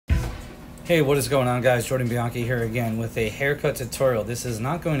Hey, what is going on, guys? Jordan Bianchi here again with a haircut tutorial. This is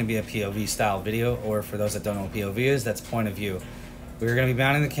not going to be a POV style video, or for those that don't know what POV is, that's point of view. We're going to be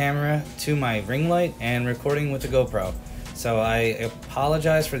mounting the camera to my ring light and recording with the GoPro. So I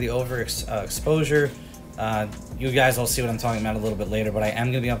apologize for the overexposure. You guys will see what I'm talking about a little bit later, but I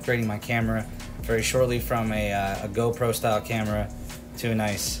am going to be upgrading my camera very shortly from a GoPro style camera to a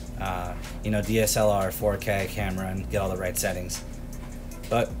nice DSLR 4K camera and get all the right settings.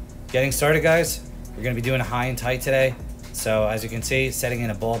 But getting started, guys, we're going to be doing a high and tight today. So as you can see, setting in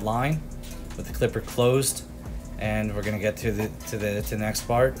a bald line with the clipper closed, and we're going to get to the next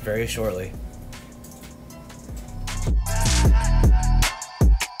part very shortly.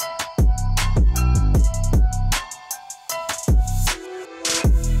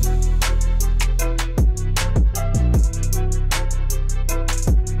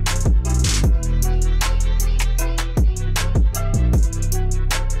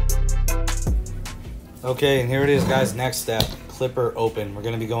 Okay, and here it is, guys. Next step, clipper open. We're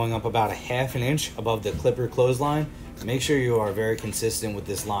going to be going up about a ½ inch above the clipper clothesline. Make sure you are very consistent with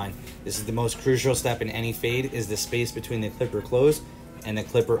this line. This is the most crucial step in any fade, is the space between the clipper close and the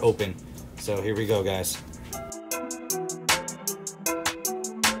clipper open. So here we go, guys.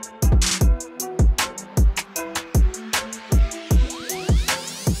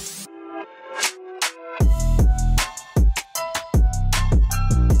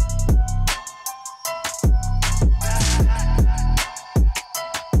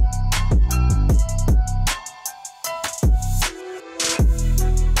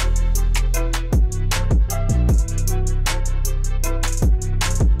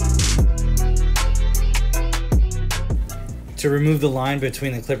 To remove the line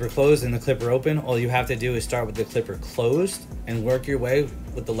between the clipper closed and the clipper open, all you have to do is start with the clipper closed and work your way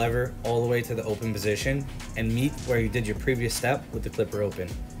with the lever all the way to the open position and meet where you did your previous step with the clipper open.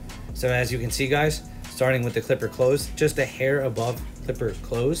 So as you can see, guys, starting with the clipper closed, just a hair above clipper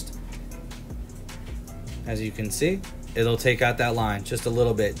closed. As you can see, it'll take out that line just a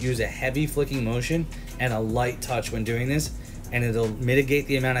little bit. Use a heavy flicking motion and a light touch when doing this, and it'll mitigate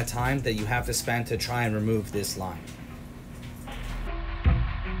the amount of time that you have to spend to try and remove this line.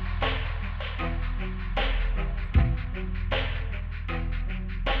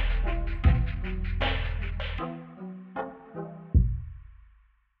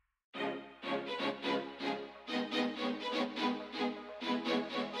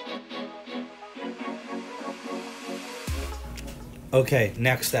 Okay,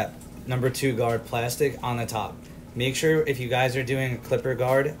 next step, number 2 guard plastic on the top. Make sure if you guys are doing a clipper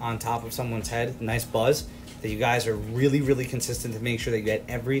guard on top of someone's head, nice buzz, that you guys are really consistent to make sure that you get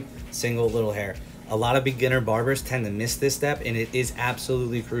every single little hair. A lot of beginner barbers tend to miss this step, and it is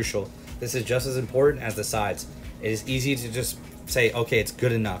absolutely crucial. This is just as important as the sides. It is easy to just say, okay, it's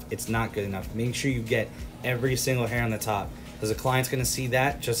good enough. It's not good enough. Make sure you get every single hair on the top, because the client's gonna see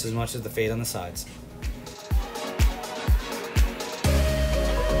that just as much as the fade on the sides.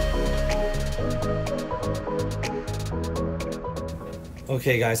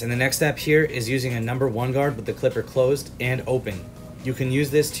 Okay, guys, and the next step here is using a number 1 guard with the clipper closed and open. You can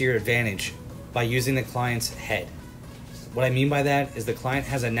use this to your advantage by using the client's head. What I mean by that is the client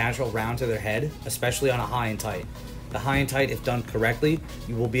has a natural round to their head, especially on a high and tight. The high and tight, if done correctly,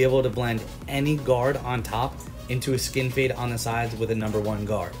 you will be able to blend any guard on top into a skin fade on the sides with a number 1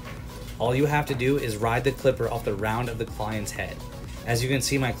 guard. All you have to do is ride the clipper off the round of the client's head. As you can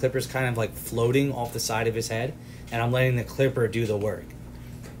see, my clipper's kind of like floating off the side of his head, and I'm letting the clipper do the work.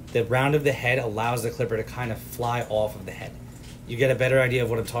 The round of the head allows the clipper to kind of fly off of the head. You get a better idea of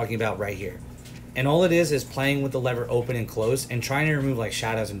what I'm talking about right here. And all it is playing with the lever open and closed and trying to remove like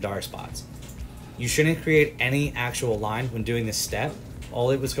shadows and dark spots. You shouldn't create any actual line when doing this step.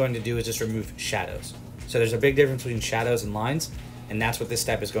 All it was going to do is just remove shadows. So there's a big difference between shadows and lines, and that's what this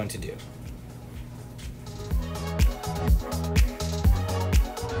step is going to do.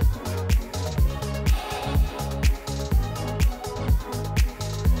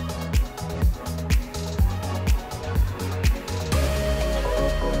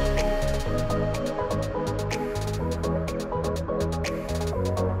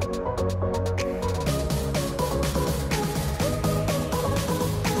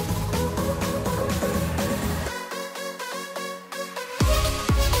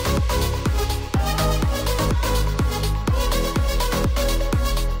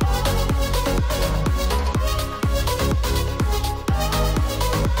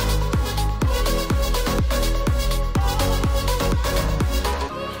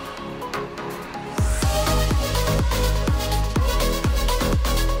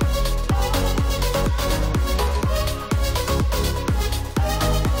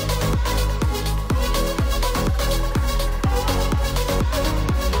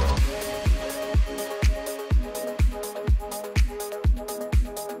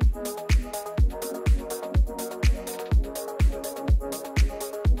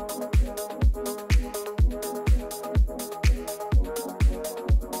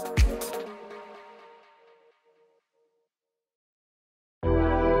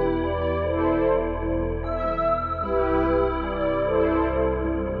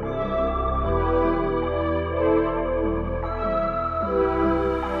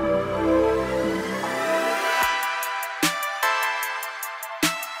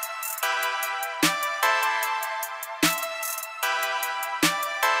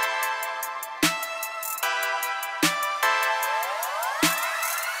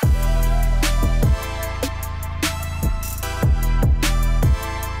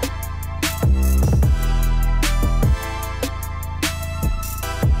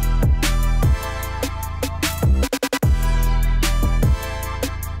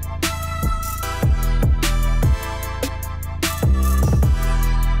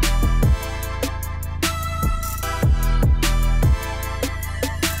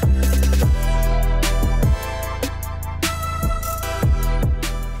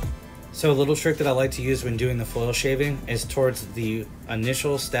 So a little trick that I like to use when doing the foil shaving is towards the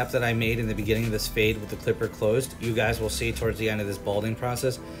initial step that I made in the beginning of this fade with the clipper closed. You guys will see towards the end of this balding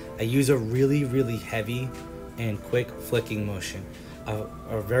process, I use a really heavy and quick flicking motion.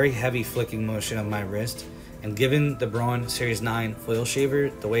 A very heavy flicking motion of my wrist. And given the Braun Series 9 foil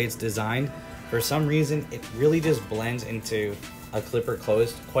shaver, the way it's designed, for some reason, it really just blends into a clipper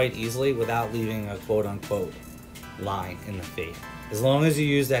closed quite easily without leaving a quote-unquote line in the fade, as long as you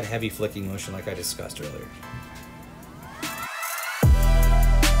use that heavy flicking motion like I discussed earlier.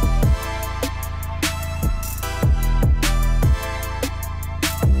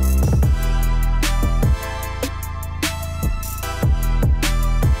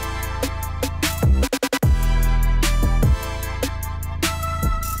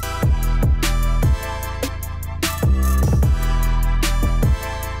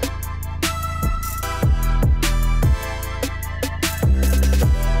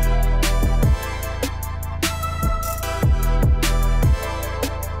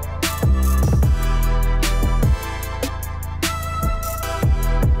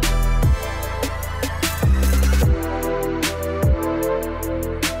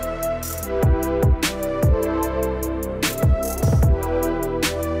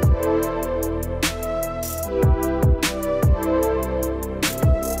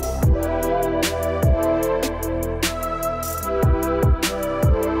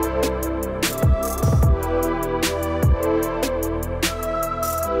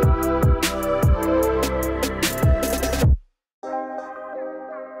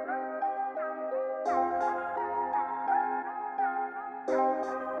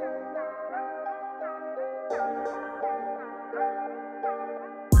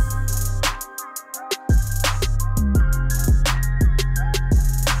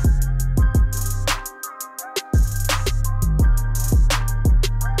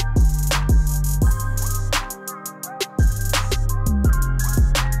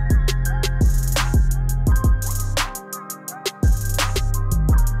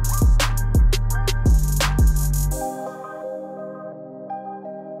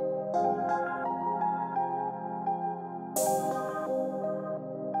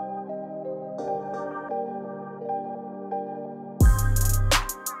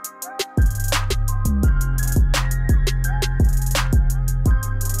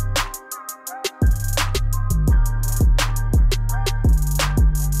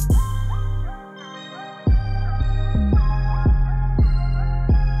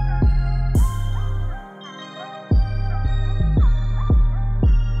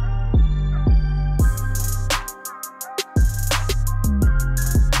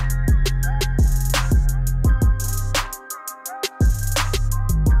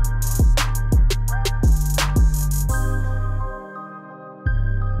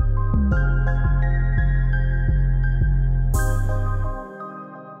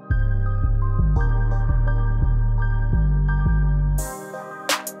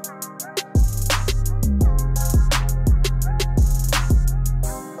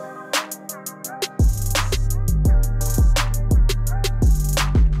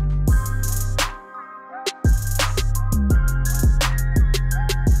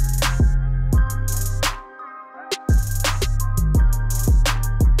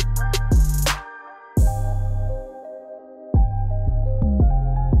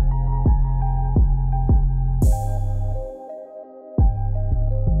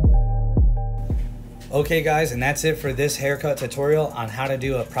 Okay guys, and that's it for this haircut tutorial on how to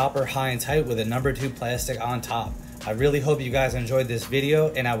do a proper high and tight with a number 2 plastic on top. I really hope you guys enjoyed this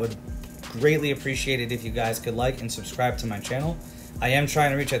video, and I would greatly appreciate it if you guys could like and subscribe to my channel. I am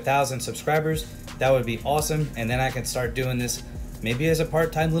trying to reach 1,000 subscribers. That would be awesome, and then I can start doing this maybe as a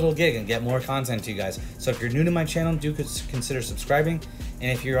part-time little gig and get more content to you guys. So if you're new to my channel, do consider subscribing,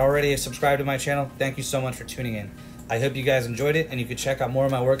 and if you're already subscribed to my channel, thank you so much for tuning in. I hope you guys enjoyed it, and you can check out more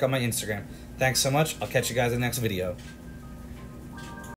of my work on my Instagram. Thanks so much. I'll catch you guys in the next video.